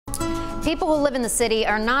People who live in the city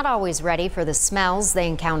are not always ready for the smells they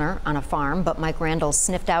encounter on a farm, but Mike Randall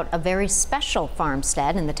sniffed out a very special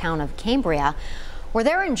farmstead in the town of Cambria, where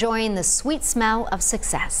they're enjoying the sweet smell of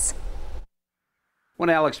success. When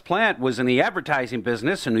Plante was in the advertising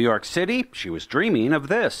business in New York City, she was dreaming of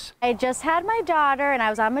this. I just had my daughter and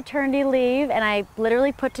I was on maternity leave, and I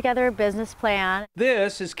literally put together a business plan.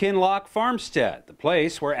 This is Kin Loch Farmstead, the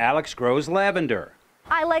place where Alex grows lavender.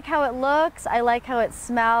 I like how it looks, I like how it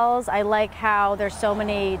smells, I like how there's so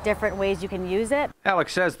many different ways you can use it.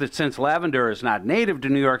 Alex says that since lavender is not native to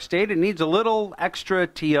New York State, it needs a little extra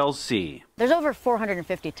TLC. There's over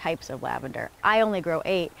 450 types of lavender. I only grow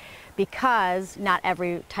 8 because not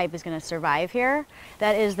every type is going to survive here.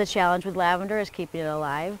 That is the challenge with lavender, is keeping it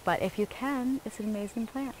alive, but if you can, it's an amazing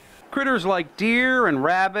plant. Critters like deer and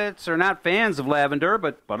rabbits are not fans of lavender,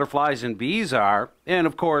 but butterflies and bees are, and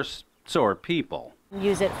of course, so are people.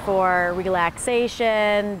 Use it for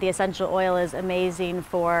relaxation. The essential oil is amazing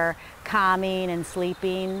for calming and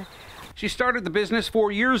sleeping. She started the business 4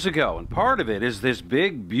 years ago, and part of it is this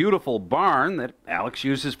big, beautiful barn that Alex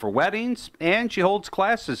uses for weddings, and she holds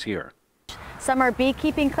classes here. Some are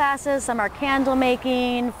beekeeping classes, some are candle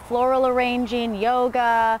making, floral arranging,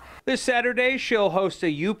 yoga. This Saturday, she'll host a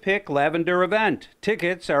You Pick Lavender event.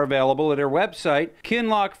 Tickets are available at her website,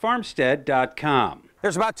 kinlochfarmstead.com.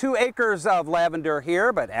 There's about 2 acres of lavender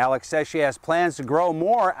here, but Alex says she has plans to grow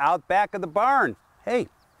more out back of the barn. Hey,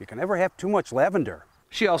 you can never have too much lavender.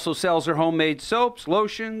 She also sells her homemade soaps,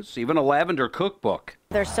 lotions, even a lavender cookbook.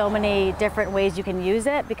 There's so many different ways you can use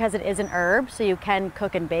it because it is an herb, so you can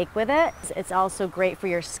cook and bake with it. It's also great for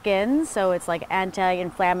your skin, so it's like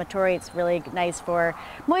anti-inflammatory. It's really nice for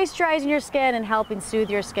moisturizing your skin and helping soothe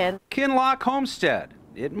your skin. Kin Loch Homestead.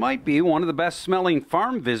 It might be one of the best smelling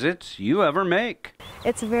farm visits you ever make.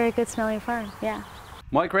 It's a very good smelling farm, yeah.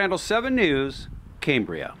 Mike Randall, 7 News,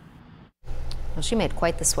 Cambria. Well, she made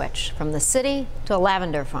quite the switch from the city to a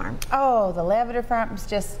lavender farm. Oh, the lavender farm is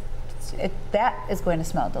just, that is going to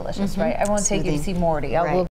smell delicious, right? I won't take you to see Morty.